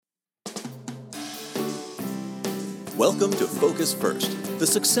Welcome to Focus First, the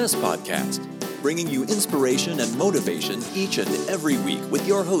Success Podcast, bringing you inspiration and motivation each and every week with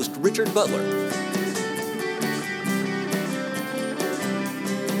your host, Richard Butler.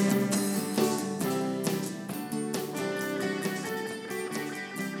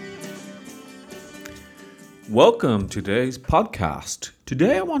 Welcome to today's podcast.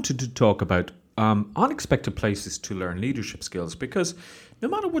 Today I wanted to talk about unexpected places to learn leadership skills, because no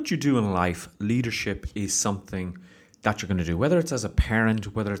matter what you do in life, leadership is something that you're going to do, whether it's as a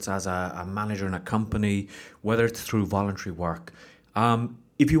parent, whether it's as a manager in a company, whether it's through voluntary work.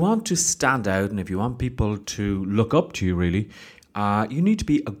 If you want to stand out and if you want people to look up to you, really, you need to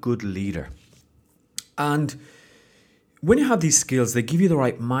be a good leader. And when you have these skills, they give you the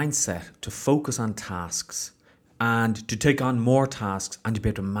right mindset to focus on tasks and to take on more tasks and to be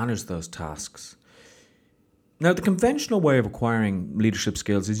able to manage those tasks. Now, the conventional way of acquiring leadership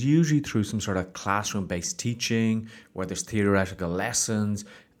skills is usually through some sort of classroom-based teaching, where there's theoretical lessons,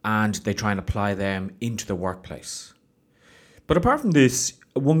 and they try and apply them into the workplace. But apart from this,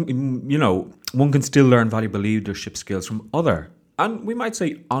 one can still learn valuable leadership skills from other, and we might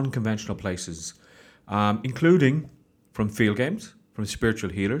say unconventional places, including from field games, from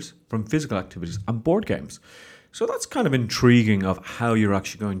spiritual healers, from physical activities, and board games. So that's kind of intriguing of how you're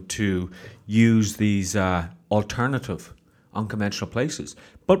actually going to use these alternative, unconventional places.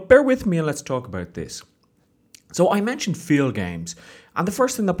 But bear with me and let's talk about this. So I mentioned field games, and the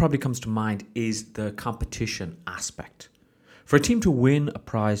first thing that probably comes to mind is the competition aspect. For a team to win a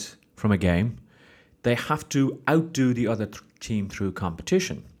prize from a game, they have to outdo the other team through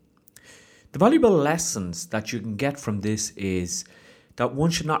competition. The valuable lessons that you can get from this is that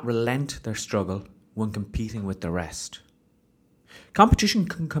one should not relent their struggle when competing with the rest. Competition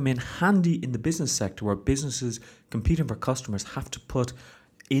can come in handy in the business sector, where businesses competing for customers have to put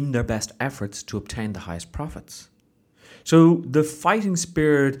in their best efforts to obtain the highest profits. So the fighting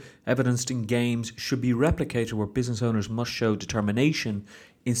spirit evidenced in games should be replicated, where business owners must show determination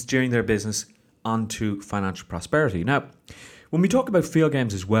in steering their business onto financial prosperity. Now, when we talk about field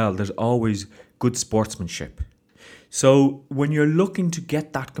games as well, there's always good sportsmanship. So when you're looking to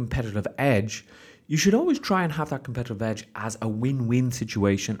get that competitive edge, you should always try and have that competitive edge as a win-win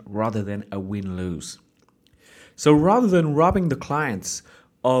situation rather than a win-lose. So rather than robbing the clients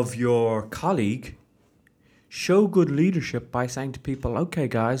of your colleague, show good leadership by saying to people, okay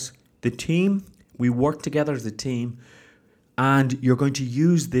guys, the team, we work together as a team, and you're going to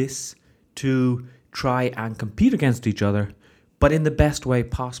use this to try and compete against each other, but in the best way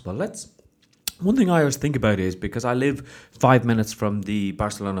possible. One thing I always think about is, because I live 5 minutes from the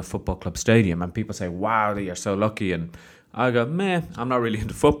Barcelona Football Club stadium, and people say, wow, you're so lucky, and I go, meh, I'm not really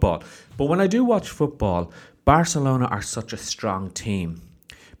into football. But when I do watch football, Barcelona are such a strong team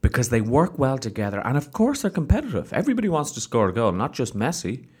because they work well together, and of course they're competitive. Everybody wants to score a goal, not just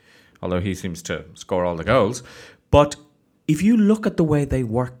Messi, although he seems to score all the goals. But if you look at the way they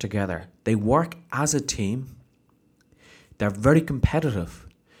work together, they work as a team, they're very competitive,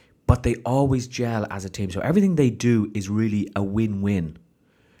 but they always gel as a team. So everything they do is really a win-win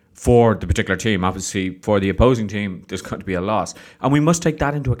for the particular team. Obviously, for the opposing team, there's going to be a loss. And we must take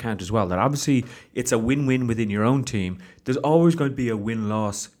that into account as well, that obviously it's a win-win within your own team. There's always going to be a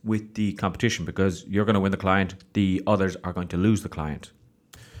win-loss with the competition, because you're going to win the client, the others are going to lose the client.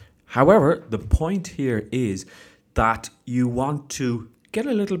 However, the point here is that you want to get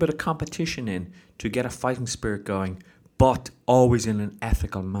a little bit of competition in to get a fighting spirit going, but always in an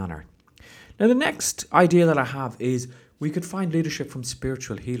ethical manner. Now, the next idea that I have is we could find leadership from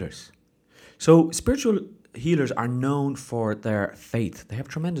spiritual healers. So spiritual healers are known for their faith. They have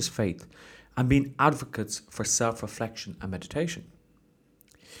tremendous faith and being advocates for self-reflection and meditation.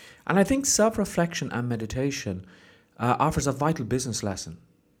 And I think self-reflection and meditation offers a vital business lesson.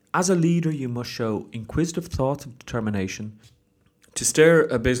 As a leader, you must show inquisitive thoughts of determination to steer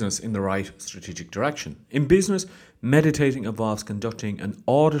a business in the right strategic direction. In business, meditating involves conducting an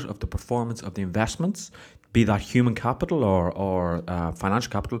audit of the performance of the investments, be that human capital or financial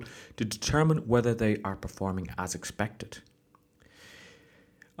capital, to determine whether they are performing as expected.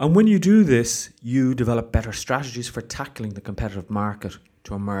 And when you do this, you develop better strategies for tackling the competitive market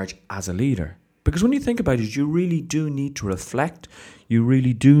to emerge as a leader. Because when you think about it, you really do need to reflect. You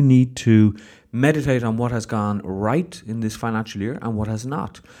really do need to meditate on what has gone right in this financial year and what has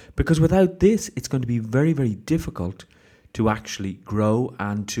not. Because without this, it's going to be very, very difficult to actually grow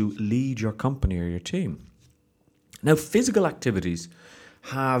and to lead your company or your team. Now, physical activities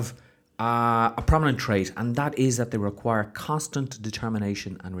have a prominent trait, and that is that they require constant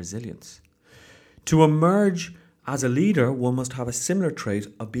determination and resilience. To emerge As a leader, one must have a similar trait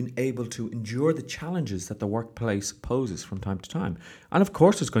of being able to endure the challenges that the workplace poses from time to time. And of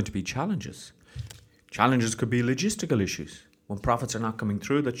course, there's going to be challenges. Challenges could be logistical issues, when profits are not coming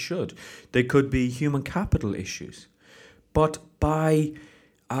through that should. They could be human capital issues. But by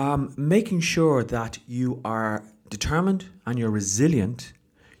making sure that you are determined and you're resilient,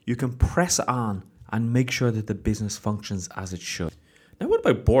 you can press on and make sure that the business functions as it should. Now, what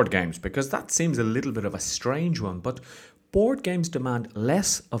about board games? Because that seems a little bit of a strange one, but board games demand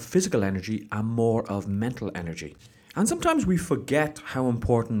less of physical energy and more of mental energy. And sometimes we forget how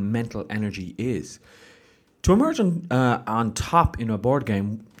important mental energy is. To emerge on top in a board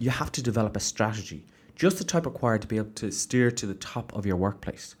game, you have to develop a strategy, just the type required to be able to steer to the top of your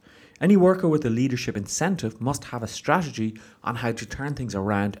workplace. Any worker with a leadership incentive must have a strategy on how to turn things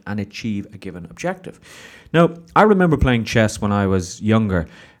around and achieve a given objective. Now, I remember playing chess when I was younger,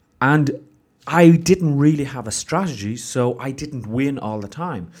 and I didn't really have a strategy, so I didn't win all the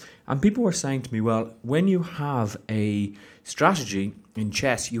time. And people were saying to me, well, when you have a strategy in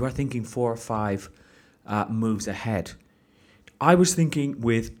chess, you are thinking 4 or 5 moves ahead. I was thinking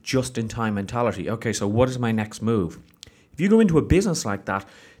with just-in-time mentality. Okay, so what is my next move? If you go into a business like that,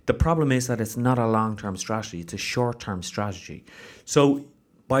 the problem is that it's not a long-term strategy, it's a short-term strategy. So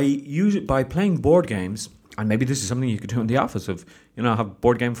by playing board games, and maybe this is something you could do in the office of, have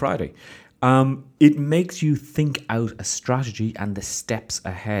Board Game Friday, it makes you think out a strategy and the steps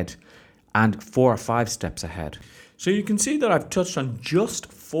ahead, and 4 or 5 steps ahead. So you can see that I've touched on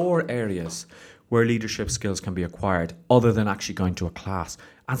just 4 areas where leadership skills can be acquired other than actually going to a class.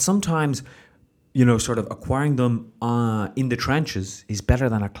 And sometimes sort of acquiring them in the trenches is better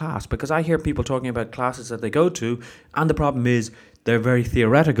than a class, because I hear people talking about classes that they go to, and the problem is they're very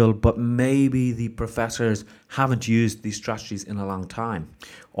theoretical, but maybe the professors haven't used these strategies in a long time,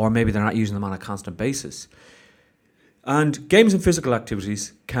 or maybe they're not using them on a constant basis. And games and physical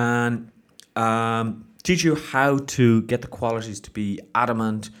activities can teach you how to get the qualities to be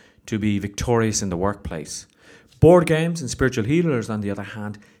adamant, to be victorious in the workplace. Board games and spiritual healers, on the other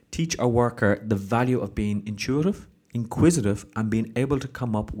hand, teach a worker the value of being intuitive, inquisitive, and being able to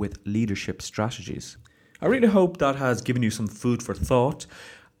come up with leadership strategies. I really hope that has given you some food for thought.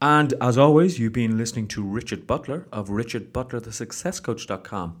 And as always, you've been listening to Richard Butler of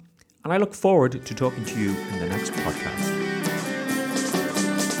richardbutlerthesuccesscoach.com. And I look forward to talking to you in the next podcast.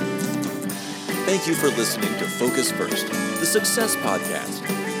 Thank you for listening to Focus First, the Success Podcast.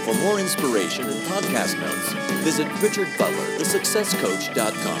 For more inspiration and podcast notes, visit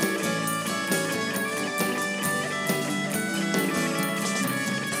richardbutlerthesuccesscoach.com.